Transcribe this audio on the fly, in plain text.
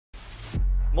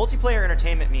Multiplayer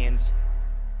entertainment means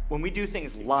when we do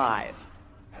things live,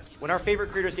 when our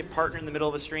favorite creators get partnered in the middle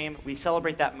of a stream, we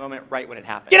celebrate that moment right when it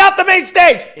happens. Get off the main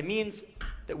stage! It means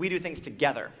that we do things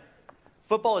together.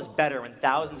 Football is better when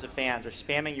thousands of fans are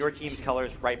spamming your team's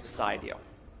colors right beside you.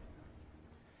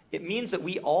 It means that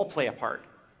we all play a part,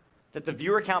 that the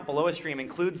viewer count below a stream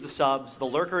includes the subs, the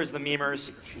lurkers, the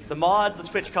memers, the mods, the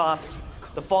Twitch cops,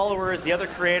 the followers, the other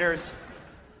creators,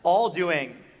 all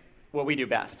doing what we do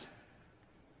best.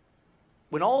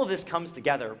 When all of this comes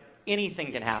together,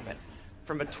 anything can happen,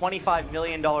 from a $25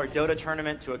 million Dota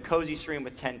tournament to a cozy stream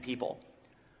with 10 people.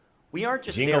 We aren't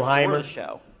just there for the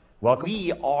show. Welcome.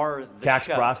 We are the Cax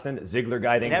show. Brosnan, Ziggler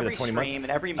guy, thank you for the 20 months. In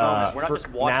every moment, we're not just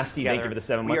watching Nasty, together. thank you for the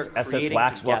 7 months. We are SS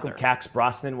Wax, together. welcome. Cax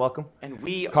Brosnan, welcome. And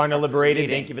we Karna are Liberated,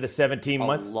 thank you for the 17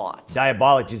 months. Lot.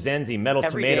 Diabolic, Jazenzi, Metal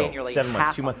Every Tomato, day, 7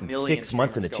 months, 2 months, and 6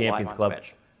 months in the Champions Club.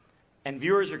 Twitch. And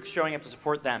viewers are showing up to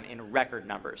support them in record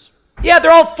numbers. Yeah,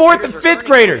 they're all 4th and 5th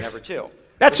graders.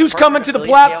 That's who's coming to the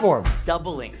platform.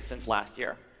 Doubling since last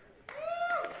year.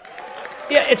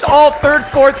 Yeah, it's all 3rd,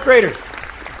 4th graders.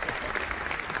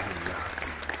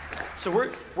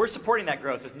 So we're supporting that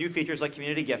growth with new features like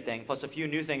community gifting, plus a few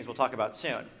new things we'll talk about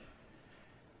soon.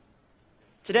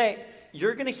 Today,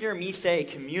 you're going to hear me say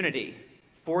community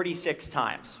 46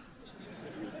 times.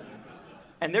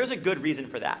 And there's a good reason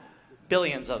for that.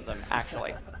 Billions of them,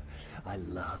 actually. I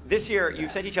love this year,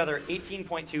 you've sent each other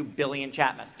 18.2 billion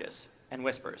chat messages and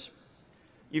whispers.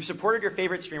 You've supported your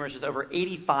favorite streamers with over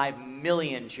 85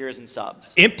 million cheers and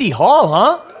subs. Empty hall,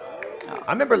 huh?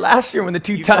 I remember last year when the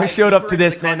 2 times showed up to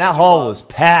this, man, that hall was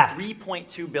packed.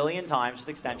 3.2 billion times with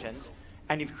extensions,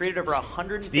 and you've created over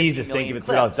 150 Jesus, thank you million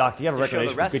for $3. clips Doc, do you have a to show recommendation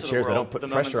the for good rest of chairs the that don't world put the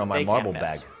pressure on moments my they marble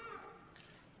can't miss. bag?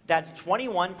 That's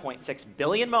 21.6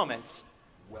 billion moments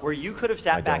where you could have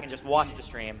sat back and just watched a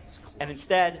stream, and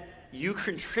instead, you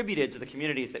contributed to the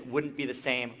communities that wouldn't be the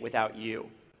same without you.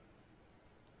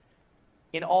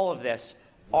 In all of this,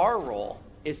 our role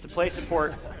is to play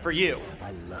support for you,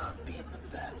 I love being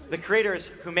the best. the creators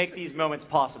who make these moments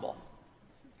possible.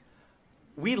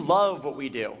 We love what we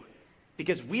do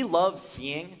because we love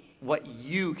seeing what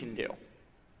you can do.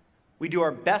 We do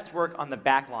our best work on the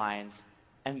back lines,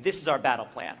 and this is our battle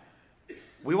plan.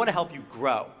 We want to help you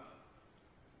grow.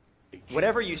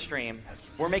 Whatever you stream,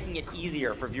 we're making it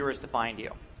easier for viewers to find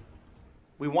you.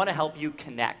 We want to help you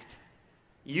connect.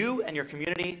 You and your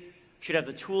community should have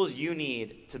the tools you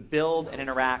need to build and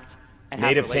interact and have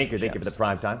Native relationships. Tinker, thank you for the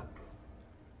prime time.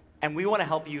 And we want to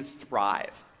help you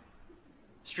thrive.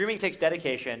 Streaming takes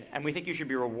dedication, and we think you should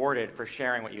be rewarded for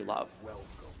sharing what you love.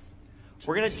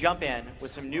 We're going to jump in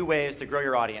with some new ways to grow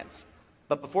your audience.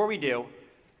 But before we do,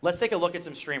 let's take a look at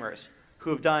some streamers who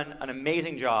have done an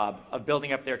amazing job of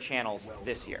building up their channels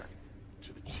this year.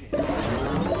 So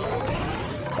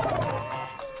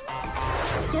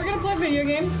we're going to play video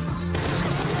games.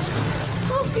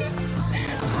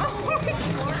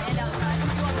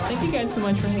 Thank you guys so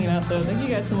much for hanging out, though. Thank you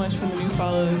guys so much for the new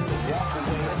follows.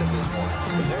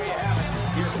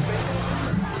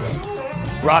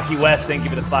 Rocky West, thank you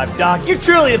for the 5. Doc, you're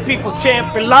truly a people's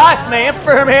champ for life, man.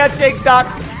 Firm handshakes, Doc.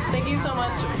 Thank you so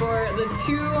much for the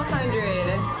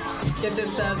 200 gifted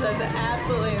subs. That's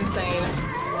absolutely insane.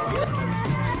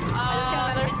 I just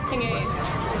got another ace.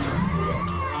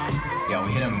 Yeah,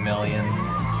 we hit 1 million.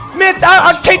 Myth,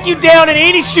 I'll take you down in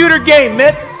any shooter game,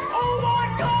 Myth. Oh my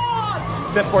God!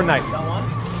 Except Fortnite.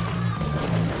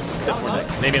 Just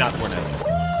Fortnite. Maybe not Fortnite.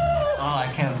 Oh,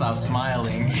 I can't stop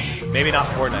smiling. Maybe not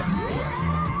Fortnite.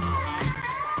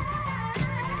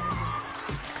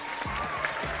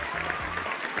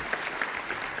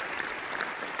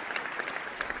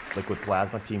 Liquid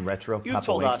Plasma, Team Retro, You've Papa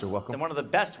told us Wankster, welcome. that one of the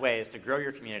best ways to grow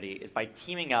your community is by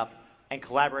teaming up and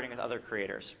collaborating with other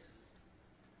creators.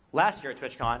 Last year at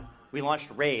TwitchCON, we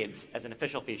launched raids as an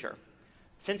official feature.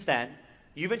 Since then,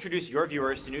 you've introduced your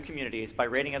viewers to new communities by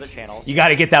raiding other channels. You got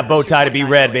to get that bow tie to be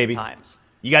red, baby. Times.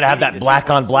 You got to have that black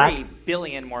on black. 3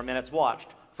 billion more minutes watched.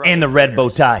 And the red bow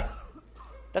tie.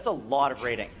 That's a lot of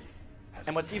raiding.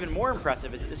 And what's even more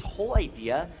impressive is that this whole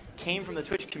idea came from the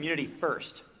Twitch community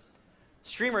first.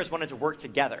 Streamers wanted to work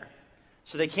together,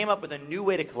 so they came up with a new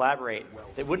way to collaborate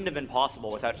that wouldn't have been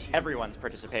possible without everyone's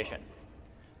participation.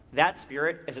 That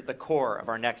spirit is at the core of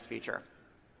our next feature.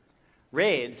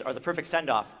 Raids are the perfect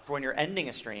send-off for when you're ending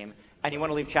a stream and you want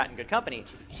to leave chat in good company.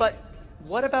 But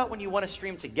what about when you want to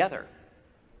stream together?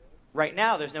 Right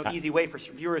now, there's no easy way for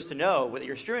viewers to know whether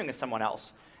you're streaming with someone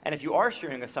else. And if you are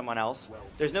streaming with someone else,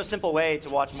 there's no simple way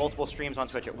to watch multiple streams on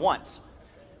Twitch at once.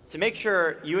 To make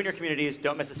sure you and your communities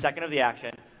don't miss a second of the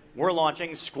action, we're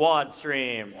launching Squad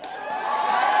Stream.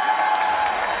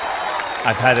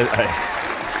 I've had it.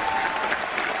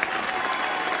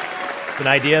 It's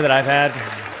an idea that I've had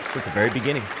since the very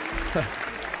beginning.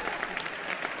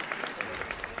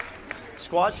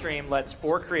 Squad Stream lets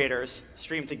 4 creators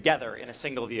stream together in a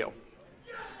single view.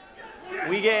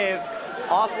 We gave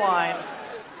offline...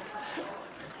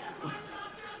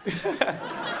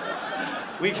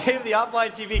 We gave the offline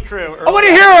TV crew... I want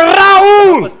to hear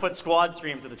Raul! Let's put Squad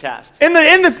Stream to the test. In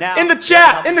the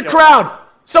chat, in the crowd.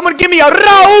 Someone give me a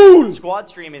Raul! Squad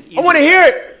Stream is easy. I want to hear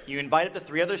it! You invite up to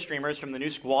 3 other streamers from the new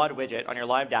Squad widget on your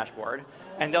live dashboard,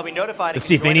 and they'll be notified. Let's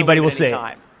see if anybody will say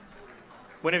it.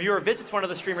 When a viewer visits one of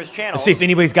the streamer's channels, let's see if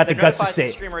anybody's got the guts to say it.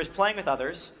 The streamer is playing with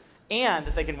others, and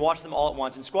that they can watch them all at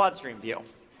once in Squad Stream view.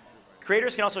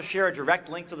 Creators can also share a direct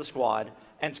link to the squad,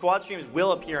 and Squad Streams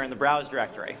will appear in the browse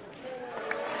directory.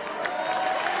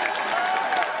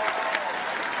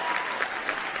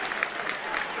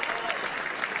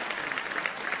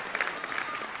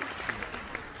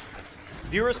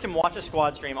 Viewers can watch a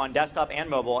squad stream on desktop and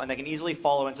mobile, and they can easily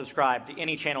follow and subscribe to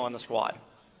any channel in the squad.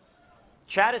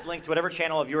 Chat is linked to whatever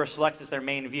channel a viewer selects as their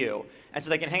main view, and so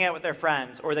they can hang out with their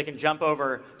friends, or they can jump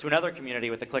over to another community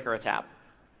with a click or a tap.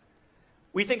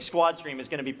 We think Squad Stream is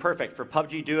going to be perfect for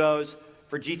PUBG duos,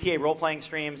 for GTA role-playing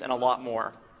streams, and a lot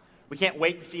more. We can't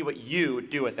wait to see what you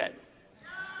do with it.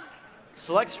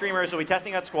 Select streamers will be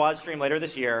testing out Squad Stream later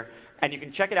this year, and you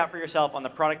can check it out for yourself on the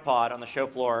product pod on the show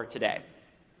floor today.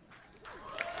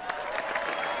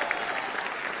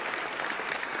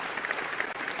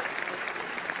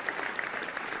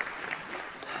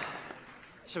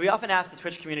 So we often ask the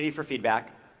Twitch community for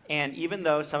feedback, and even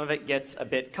though some of it gets a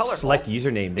bit colorful, select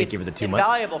username they give it the 2 months. It's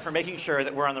invaluable for making sure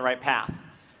that we're on the right path.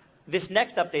 This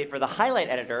next update for the highlight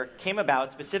editor came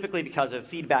about specifically because of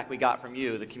feedback we got from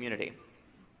you, the community.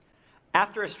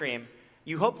 After a stream,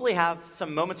 you hopefully have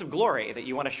some moments of glory that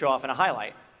you want to show off in a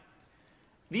highlight.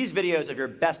 These videos of your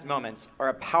best moments are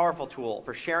a powerful tool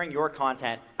for sharing your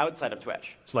content outside of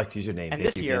Twitch. Select username. And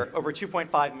this year, over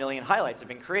 2.5 million highlights have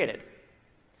been created.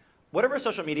 Whatever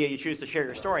social media you choose to share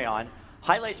your story on,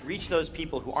 highlights reach those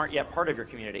people who aren't yet part of your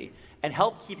community and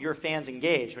help keep your fans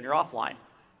engaged when you're offline.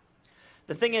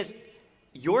 The thing is,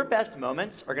 your best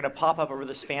moments are going to pop up over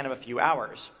the span of a few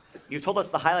hours. You've told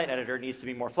us the highlight editor needs to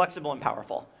be more flexible and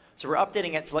powerful, so we're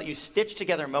updating it to let you stitch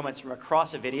together moments from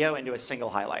across a video into a single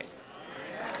highlight.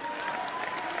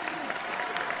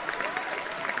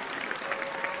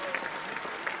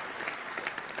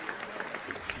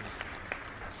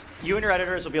 You and your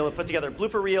editors will be able to put together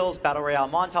blooper reels, battle royale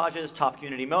montages, top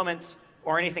community moments,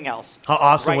 or anything else. How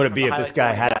awesome would it be if this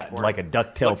guy had like a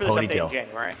ducktail ponytail? Look for this update in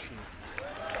January.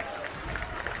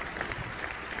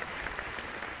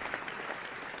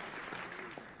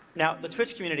 Now, the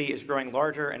Twitch community is growing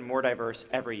larger and more diverse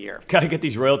every year. Gotta get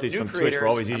these royalties from Twitch for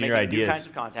always using your ideas. New kinds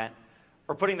of content,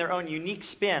 or putting their own unique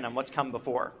spin on what's come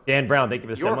before. Dan Brown, thank you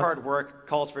for the 7 months. Your hard work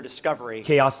calls for discovery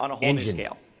Chaos on a whole Engine. new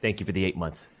scale. Thank you for the 8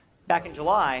 months. Back in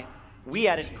July, we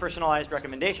added personalized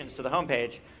recommendations to the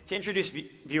homepage to introduce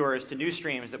viewers to new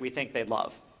streams that we think they'd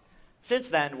love. Since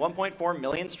then, 1.4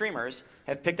 million streamers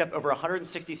have picked up over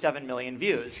 167 million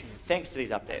views thanks to these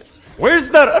updates. Where's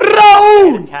the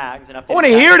Raul? Tags and I want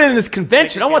to hear it in this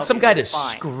convention. I want some guy to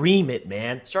scream it,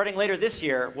 man. Starting later this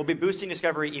year, we'll be boosting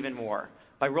discovery even more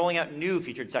by rolling out new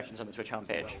featured sections on the Twitch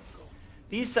homepage.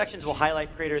 These sections will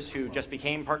highlight creators who just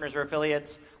became partners or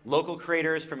affiliates, local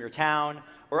creators from your town,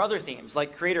 or other themes,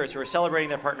 like creators who are celebrating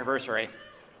their partnerversary.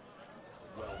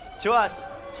 To us,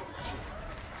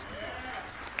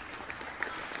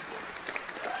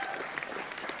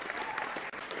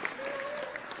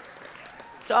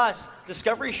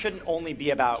 discovery shouldn't only be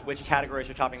about which categories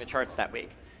are topping the charts that week.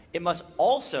 It must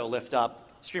also lift up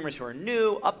streamers who are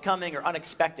new, upcoming, or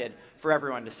unexpected for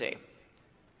everyone to see.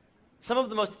 Some of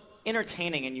the most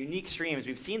entertaining and unique streams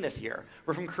we've seen this year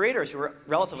were from creators who were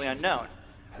relatively unknown.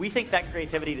 We think that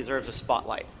creativity deserves a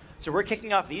spotlight. So we're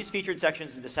kicking off these featured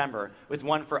sections in December with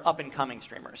one for up-and-coming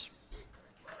streamers.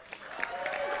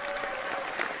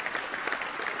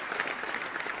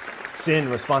 Sin,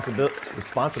 responsibly,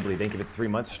 thank you for 3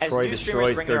 months. Troy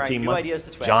Destroys, 13 months.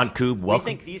 Twitch, John Coob, welcome.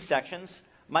 We think these sections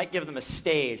might give them a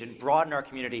stage and broaden our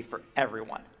community for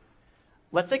everyone.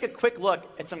 Let's take a quick look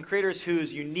at some creators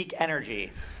whose unique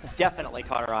energy definitely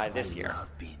caught our eye this year. I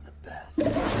love being the best.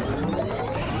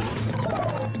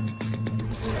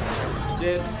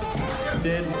 Dead.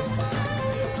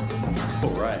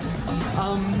 All right.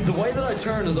 The way that I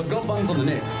turn is I've got buttons on the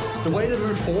neck. The way to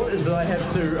move forward is that I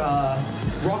have to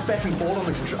rock back and forward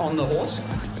on the horse.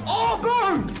 Oh,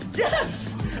 boom!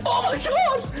 Yes! Oh my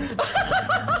god!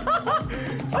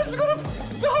 I just got a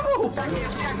double!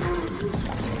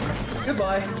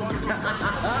 Goodbye.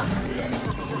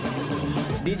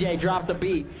 DJ, drop the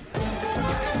beat.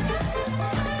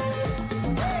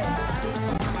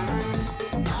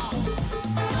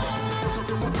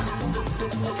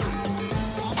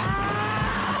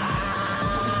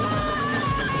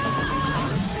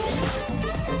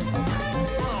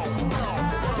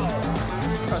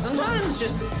 Sometimes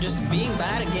just being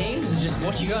bad at games is just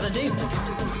what you gotta do.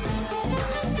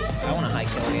 I want a high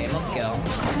kill game. Let's go.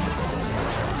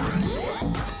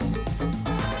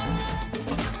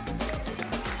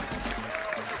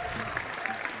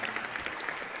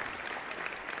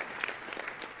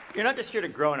 You're not just here to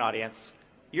grow an audience.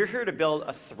 You're here to build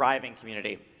a thriving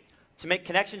community, to make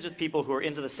connections with people who are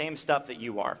into the same stuff that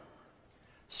you are.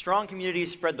 Strong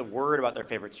communities spread the word about their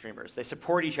favorite streamers. They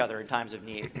support each other in times of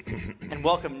need and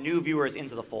welcome new viewers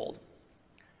into the fold.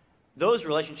 Those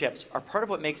relationships are part of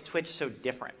what makes Twitch so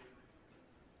different.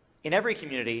 In every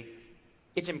community,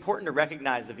 it's important to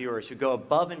recognize the viewers who go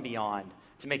above and beyond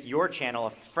to make your channel a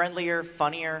friendlier,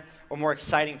 funnier, or more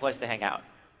exciting place to hang out.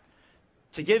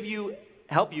 To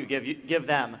help you give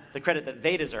them the credit that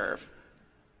they deserve,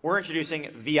 we're introducing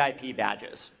VIP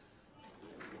badges.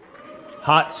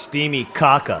 Hot, steamy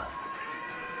caca.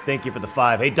 Thank you for the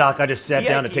 5. Hey, Doc, I just sat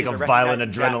down to take a violent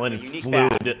adrenaline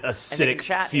fluid,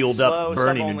 acidic, fueled up,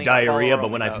 burning, and diarrhea,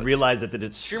 but when I realized that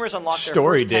it's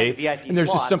story day, and there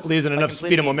just simply isn't enough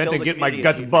speed and momentum to get my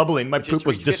guts bubbling, my poop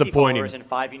was disappointing. And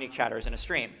 5 unique chatters in a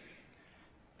stream.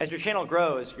 As your channel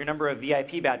grows, your number of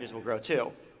VIP badges will grow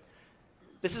too.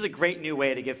 This is a great new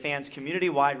way to give fans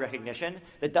community-wide recognition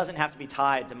that doesn't have to be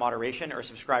tied to moderation or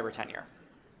subscriber tenure.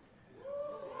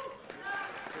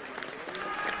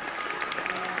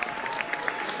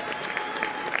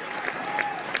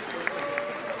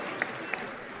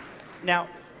 Now,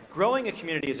 growing a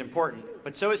community is important,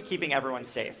 but so is keeping everyone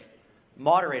safe.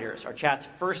 Moderators are chat's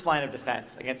first line of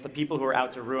defense against the people who are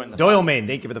out to ruin the fun. Doyle Main,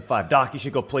 thank you for the 5. Doc, you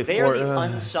should go play They are the for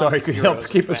unsung sorry, could you help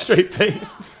heroes keep of a straight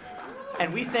face?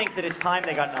 And we think that it's time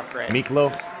they got an upgrade.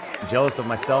 Miklo, jealous of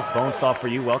myself. Bonesaw for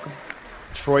you, welcome.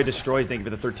 Troy Destroys, thank you for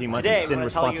the 13 months. Today, And Sin we're going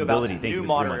to tell you about Responsibility, some thank you new for 3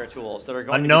 moderator months. tools that are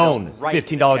going Unknown, to be built right $15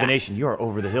 in the chat. donation. You are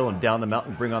over the hill and down the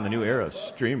mountain. Bring on the new era of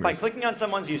streamers. By clicking on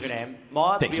someone's username,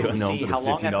 mods will Thank be you, able to Unknown, see for how the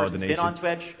long that $15 person's been on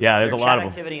donation. Twitch, Yeah, there's their a lot chat of them.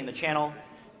 activity in the channel,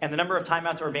 and the number of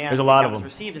timeouts or bans There's a lot of that them.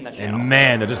 received in that channel. And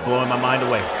man, they're just blowing my mind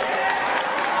away.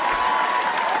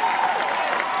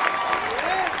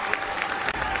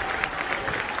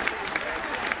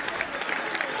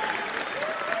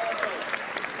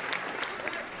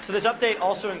 So this update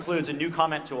also includes a new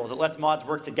comment tool that lets mods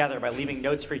work together by leaving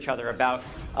notes for each other about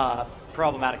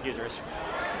problematic users.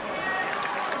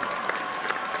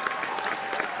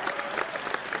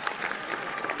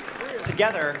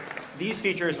 Together, these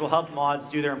features will help mods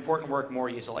do their important work more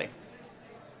easily.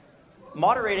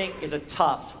 Moderating is a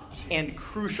tough and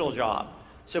crucial job.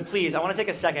 So please, I want to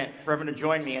take a second for everyone to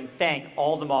join me and thank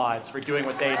all the mods for doing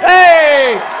what they do.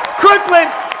 Hey! Crooklyn!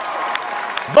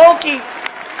 Volky!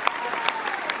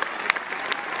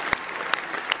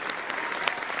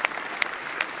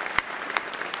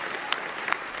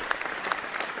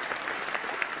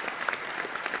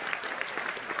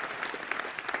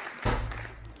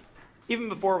 Even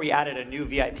before we added a new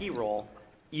VIP role,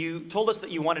 you told us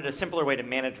that you wanted a simpler way to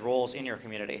manage roles in your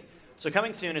community. So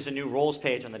coming soon is a new roles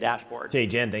page on the dashboard. Jay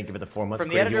Jen, thank you for the 4 months. From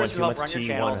the editors who help run your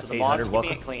channel to the mods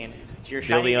keeping it clean to your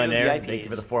shiny new VIPs, thank you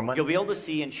for the 4 months. You'll be able to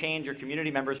see and change your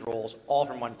community members' roles all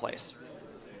from one place.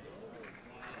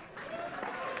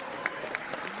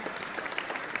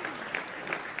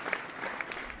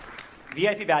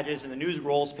 VIP badges and the news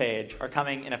roles page are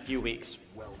coming in a few weeks.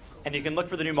 And you can look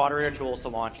for the new moderator tools to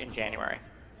launch in January.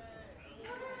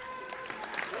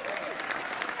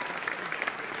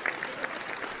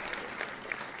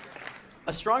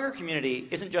 A stronger community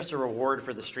isn't just a reward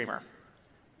for the streamer.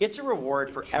 It's a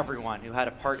reward for everyone who had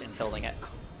a part in building it.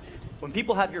 When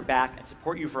people have your back and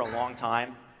support you for a long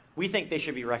time, we think they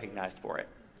should be recognized for it.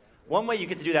 One way you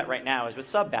get to do that right now is with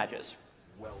sub badges.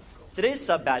 Today's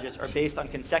sub badges are based on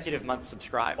consecutive months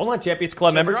subscribed. Hold on, Champions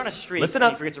Club So members. if you're on a streak Listen and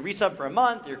up. you forget to resub for a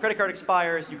month, your credit card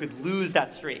expires, you could lose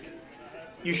that streak.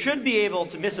 You should be able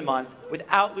to miss a month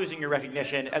without losing your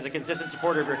recognition as a consistent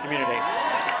supporter of your community.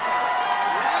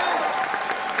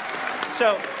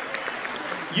 So,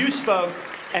 you spoke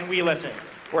and we listened.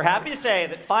 We're happy to say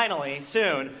that finally,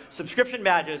 soon, subscription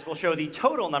badges will show the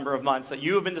total number of months that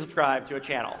you have been subscribed to a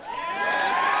channel.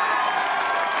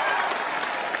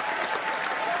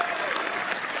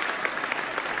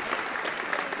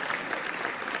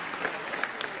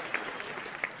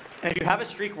 And if you have a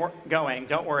streak going,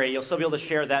 don't worry, you'll still be able to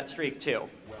share that streak too.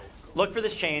 Look for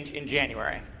this change in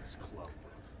January.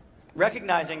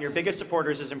 Recognizing your biggest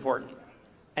supporters is important.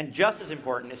 And just as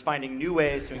important is finding new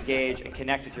ways to engage and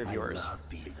connect with your viewers.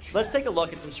 Let's take a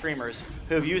look at some streamers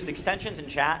who have used extensions in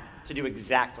chat to do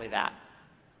exactly that.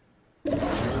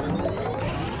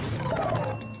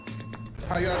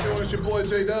 How y'all doing? It's your boy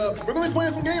J-Dub. We're gonna be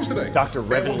playing some games today. Dr.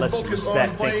 Revan, let's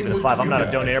respect. Thank you for the 5. I'm not a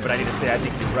donator, but I need to say I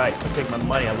think you're right. So take my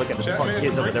money. I look at the punk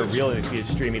kids over there really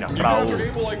streaming. You guys are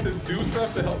able like to do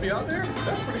stuff to help me out there?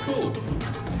 That's pretty cool.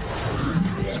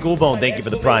 Schoolbone, thank you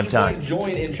for the prime time. Join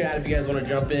in chat if you guys want to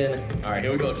jump in. All right,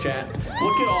 here we go, chat.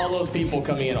 Look at all those people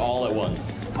coming in all at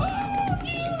once.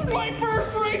 My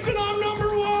first race and I'm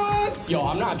 #1! Yo,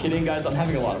 I'm not kidding, guys. I'm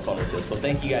having a lot of fun with this, so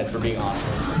thank you guys for being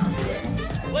awesome.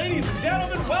 Ladies and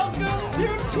gentlemen, welcome to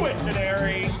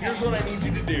Twitchinary. Here's what I need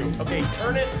you to do. Okay,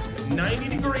 turn it 90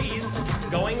 degrees,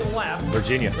 going left.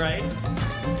 Virginia. Right?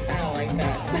 I don't like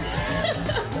that.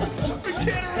 We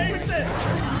can't erase it!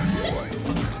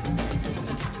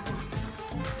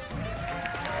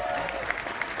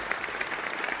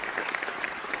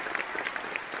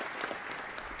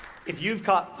 If you've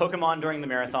caught Pokemon during the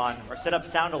marathon or set up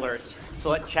sound alerts to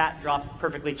let chat drop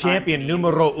perfectly timed Champion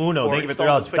numero uno. Thank you for the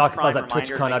Doc Claus at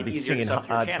TwitchCon. I'd be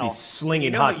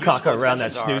slinging hot caca around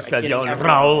that snooze fest yelling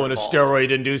Raul in a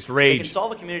steroid-induced They rage. can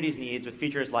solve a community's needs with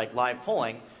features like live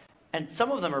polling, and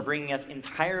some of them are bringing us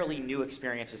entirely new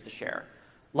experiences to share,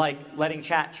 like letting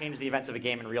chat change the events of a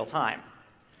game in real time.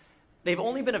 They've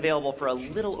only been available for a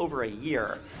little over a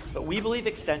year, but we believe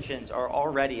extensions are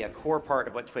already a core part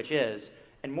of what Twitch is,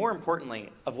 and more importantly,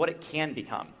 of what it can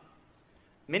become.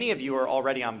 Many of you are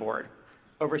already on board.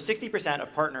 Over 60%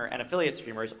 of partner and affiliate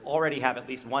streamers already have at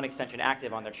least one extension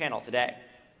active on their channel today.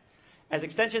 As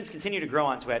extensions continue to grow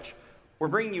on Twitch, we're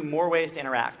bringing you more ways to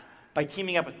interact by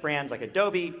teaming up with brands like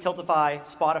Adobe, Tiltify,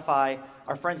 Spotify,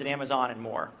 our friends at Amazon, and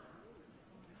more.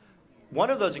 One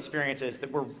of those experiences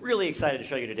that we're really excited to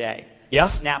show you today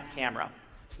is Snap Camera,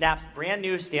 Snap's brand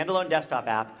new standalone desktop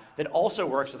app that also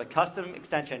works with a custom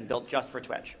extension built just for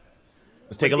Twitch.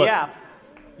 Let's take a look. With the app,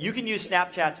 you can use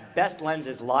Snapchat's best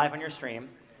lenses live on your stream,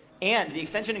 and the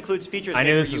extension includes features. I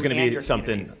knew this was going to be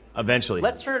something eventually.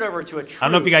 Let's turn it over to a true I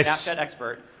don't know if you guys Snapchat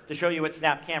expert to show you what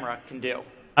Snap Camera can do.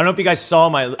 I don't know if you guys saw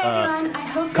my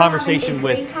conversation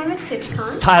with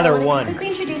Tyler One, quickly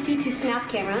introduce you to Snap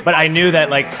Camera. but I knew that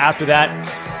like after that,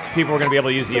 people were going to be able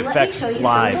to use the effects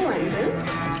live.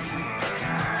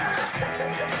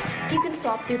 You can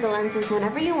swap through the lenses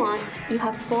whenever you want. You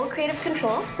have full creative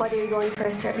control, whether you're going for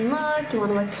a certain look, you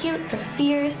want to look cute or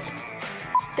fierce.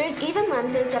 There's even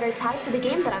lenses that are tied to the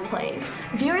game that I'm playing.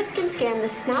 Viewers can scan the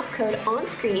Snap code on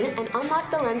screen and unlock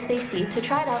the lens they see to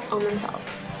try it out on themselves.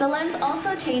 The lens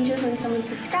also changes when someone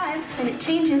subscribes, and it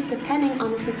changes depending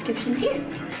on the subscription tier.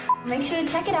 Make sure to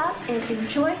check it out and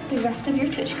enjoy the rest of your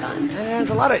TwitchCon. There's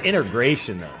a lot of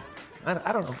integration though.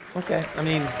 I don't know. Okay, I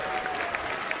mean,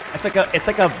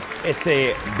 it's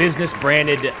a business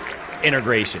branded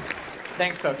integration.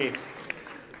 Thanks, Pokey.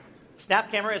 Snap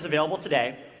Camera is available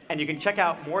today, and you can check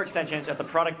out more extensions at the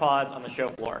product pods on the show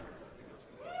floor.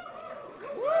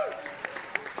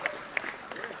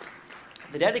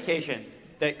 The dedication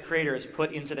that creators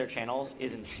put into their channels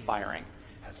is inspiring.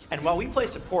 And while we play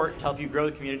support to help you grow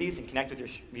the communities and connect with your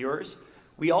viewers,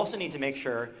 we also need to make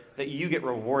sure that you get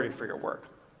rewarded for your work.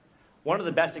 One of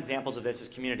the best examples of this is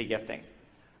community gifting.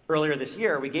 Earlier this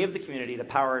year, we gave the community the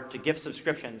power to gift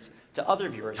subscriptions to other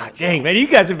viewers. God dang, man, you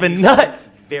guys have been nuts.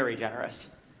 Very generous.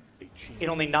 In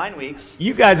only 9 weeks,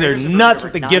 you guys are nuts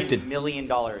with the gifted. $9 million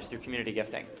through community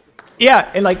gifting. Yeah,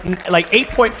 and like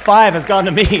 8.5 has gone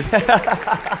to me.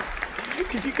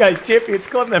 Because you guys Champions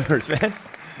Club members, man.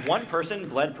 One person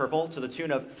bled purple to the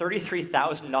tune of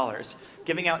 $33,000,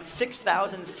 giving out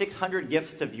 6,600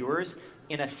 gifts to viewers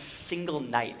in a single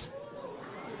night.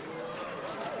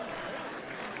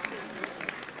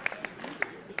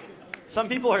 Some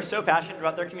people are so passionate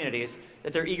about their communities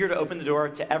that they're eager to open the door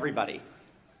to everybody.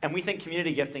 And we think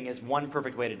community gifting is one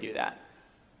perfect way to do that.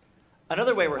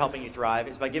 Another way we're helping you thrive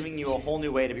is by giving you a whole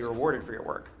new way to be rewarded for your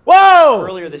work. Whoa!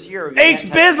 Earlier this year,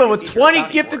 H-Bizzle with 20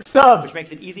 gifted subs. Which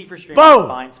makes it easy for streamers to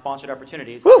find sponsored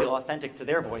opportunities that feel authentic to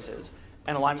their voices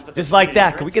and align with just like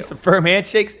that. Can we get some firm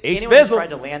handshakes? Anyone who's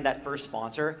tried to land that first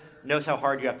sponsor knows how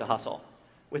hard you have to hustle.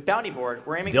 With Bounty Board,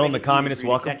 we're aiming to make it easy for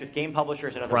you to connect with game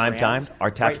publishers and other Prime brands time.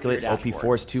 Our tactical right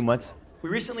OP4 is 2 months. We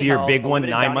recently Fear held Big a One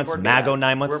limited 9 Bounty months. Board Mago beta,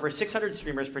 9 months. where over 600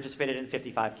 streamers participated in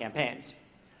 55 campaigns.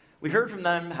 We heard from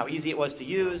them how easy it was to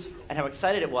use and how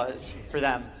excited it was for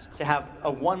them to have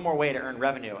one more way to earn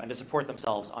revenue and to support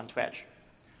themselves on Twitch.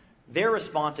 Their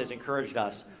responses encouraged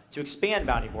us to expand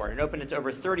Bounty Board and open it to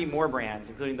over 30 more brands,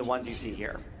 including the ones you see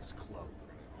here.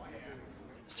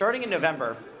 Starting in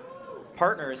November,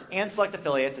 partners and select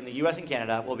affiliates in the US and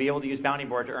Canada will be able to use Bounty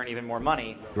Board to earn even more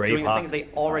money, doing the things they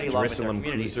already love with their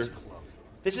communities.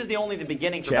 This is only the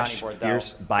beginning for Bounty Board, though.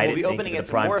 Fierce, Biden, we'll be opening it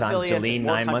to more affiliates Jalene, in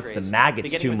more 9 months. countries, The Maggots,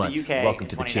 2 beginning with months. the UK Welcome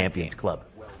to the 2019. Champions Club.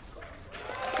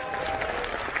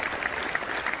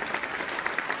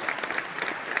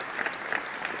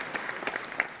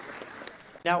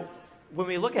 Now, when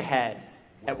we look ahead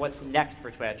at what's next for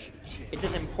Twitch, it's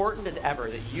as important as ever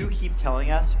that you keep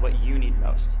telling us what you need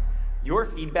most. Your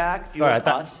feedback fuels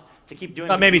us to keep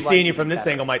doing. Maybe seeing you from this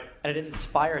angle might. And it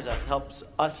inspires us to help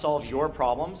us solve your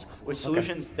problems with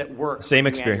solutions that work. Same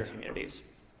experience. For your communities.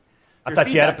 I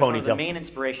thought you had a ponytail. One of the main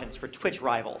inspirations for Twitch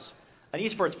Rivals, an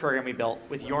esports program we built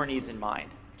with your needs in mind.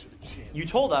 You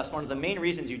told us one of the main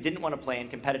reasons you didn't want to play in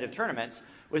competitive tournaments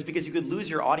was because you could lose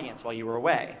your audience while you were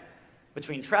away.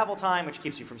 Between travel time, which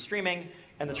keeps you from streaming,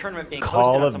 and the tournament being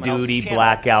Call of Duty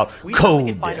Blackout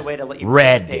Code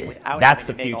Red. That's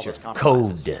the future.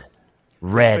 Code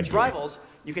Red. Twitch Rivals,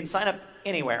 you can sign up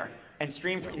anywhere and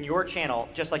stream in your channel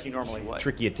just like you normally would.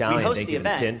 Tricky Italian, we host thank the you for the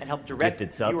event 10 and help direct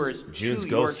viewers June's to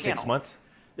goes your 6 channel. months.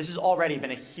 This has already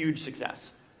been a huge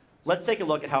success. Let's take a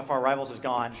look at how far Rivals has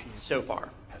gone so far.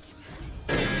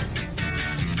 Good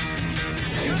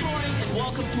morning and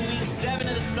welcome to week 7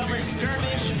 of the summer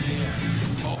skirmish.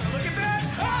 Oh, look at that!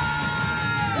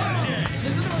 Ah!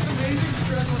 This is the most amazing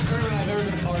stressful tournament I've ever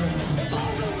been a part of. It's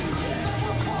all really that's what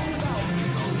I'm talking about.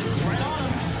 Right on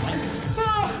him.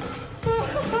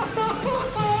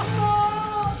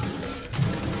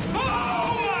 Oh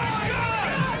my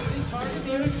God! See target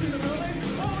damage through the buildings?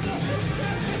 Oh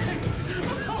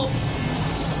no!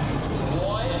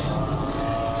 What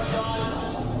just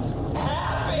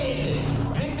happened?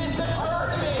 This is the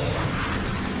tournament!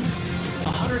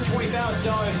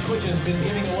 $120,000 Twitch has been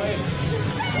giving away.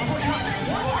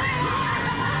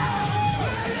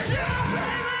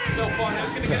 So far, now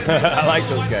it's gonna get I like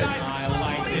those guys. I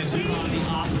like this. We've gone the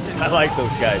opposite. I like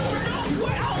those guys.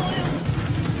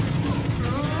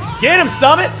 Get him,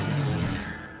 Summit!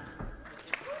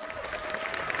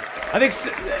 I think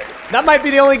that might be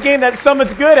the only game that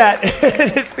Summit's good at.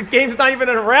 The game's not even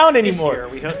around anymore. This year,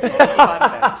 we hosted 55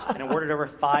 events and awarded over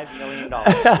 $5 million,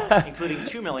 including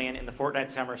 $2 million in the Fortnite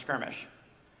Summer Skirmish.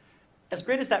 As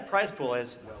great as that prize pool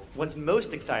is, what's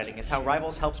most exciting is how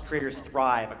Rivals helps creators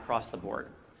thrive across the board.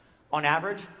 On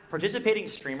average, participating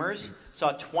streamers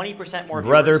saw 20% more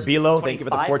Brother viewers, Bilo, thank you for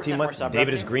the 14 months. sub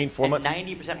David is revenue, green, 4 months. and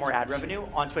 90% more ad revenue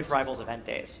on Twitch Rivals event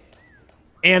days.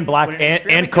 And Black When an and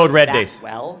experiment Code goes Red that days.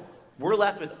 well, we're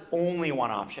left with only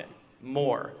one option: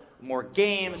 more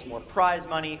games, more prize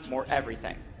money, more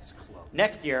everything.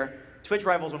 Next year, Twitch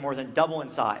Rivals will more than double in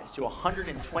size to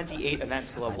 128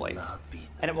 events globally,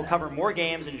 and it will cover more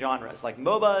games and genres like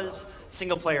MOBAs,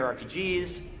 single-player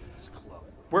RPGs.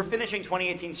 We're finishing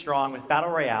 2018 strong with Battle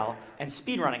Royale and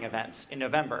speedrunning events in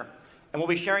November, and we'll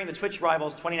be sharing the Twitch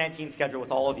Rivals 2019 schedule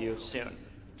with all of you soon.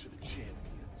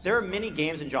 There are many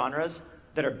games and genres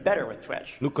that are better with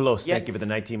Twitch. Lucalos, thank you for the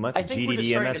 19 months.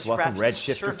 GDDMS, welcome.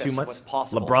 Redshift for 2 months.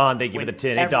 LeBron, thank you for the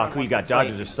 10. Hey, Doc, who you got?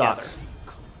 Dodgers or Sox?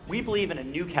 We believe in a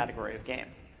new category of game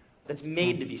that's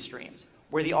made to be streamed,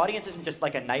 where the audience isn't just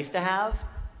like a nice-to-have,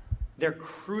 they're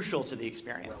crucial to the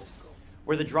experience,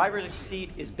 where the driver's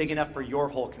seat is big enough for your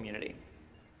whole community.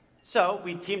 So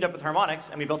we teamed up with Harmonix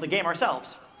and we built a game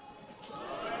ourselves.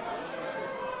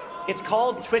 It's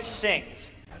called Twitch Sings,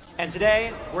 and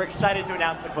today we're excited to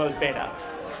announce the closed beta.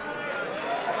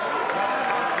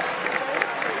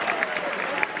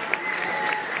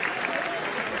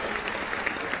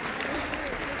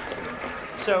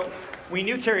 So we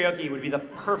knew karaoke would be the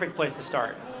perfect place to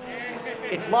start.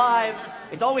 It's live,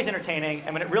 it's always entertaining,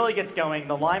 and when it really gets going,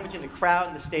 the line between the crowd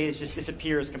and the stage just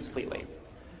disappears completely.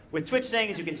 With Twitch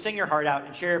Sings, you can sing your heart out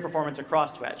and share your performance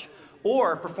across Twitch,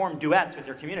 or perform duets with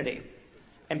your community.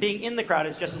 And being in the crowd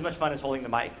is just as much fun as holding the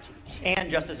mic, and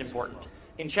just as important.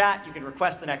 In chat, you can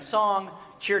request the next song,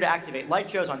 cheer to activate light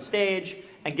shows on stage,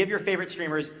 and give your favorite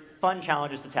streamers fun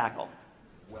challenges to tackle.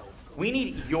 We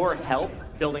need your help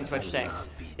building Twitch Sings.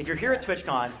 If you're here at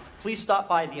TwitchCon, please stop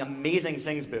by the amazing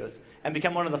Sings booth and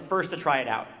become one of the first to try it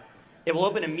out. It will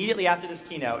open immediately after this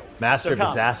keynote. Master of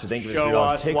Disaster, thank you for the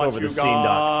 $3. Take over the scene,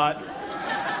 Doc.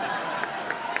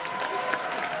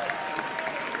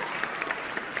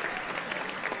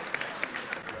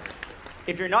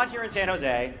 If you're not here in San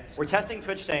Jose, we're testing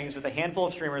Twitch Sings with a handful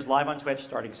of streamers live on Twitch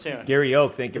starting soon. Gary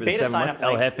Oak, thank you for the 7 months.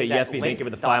 El Jefe Yeffi, thank you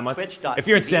for the 5 months. If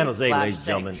you're in San Jose, ladies and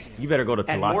gentlemen, you better go to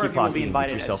Talaki Pocky and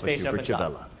get yourself a Super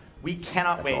Chavella. We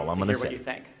cannot wait to hear what you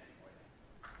think.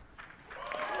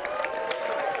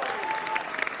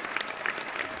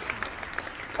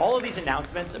 All of these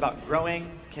announcements about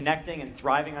growing, connecting, and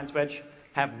thriving on Twitch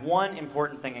have one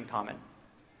important thing in common.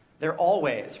 They're all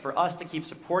ways for us to keep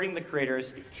supporting the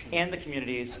creators and the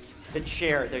communities that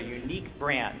share their unique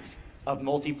brands of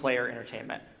multiplayer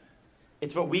entertainment.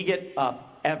 It's what we get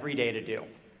up every day to do.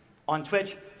 On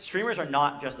Twitch, streamers are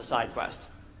not just a side quest.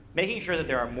 Making sure that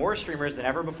there are more streamers than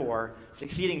ever before,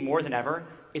 succeeding more than ever,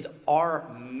 is our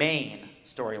main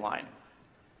storyline.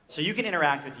 so you can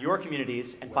interact with your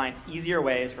communities and find easier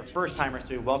ways for first-timers to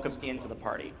be welcomed into the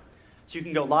party. So you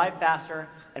can go live faster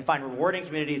and find rewarding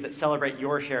communities that celebrate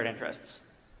your shared interests.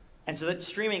 And so that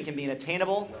streaming can be an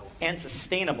attainable and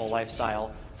sustainable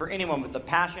lifestyle for anyone with the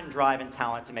passion, drive, and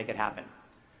talent to make it happen.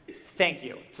 Thank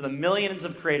you to the millions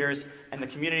of creators and the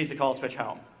communities that call Twitch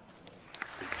home.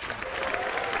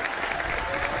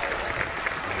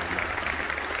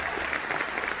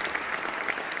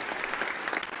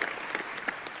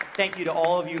 Thank you to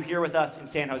all of you here with us in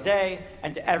San Jose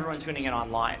and to everyone tuning in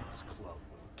online.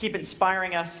 Keep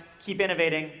inspiring us, keep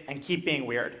innovating, and keep being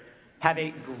weird. Have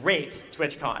a great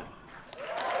TwitchCon.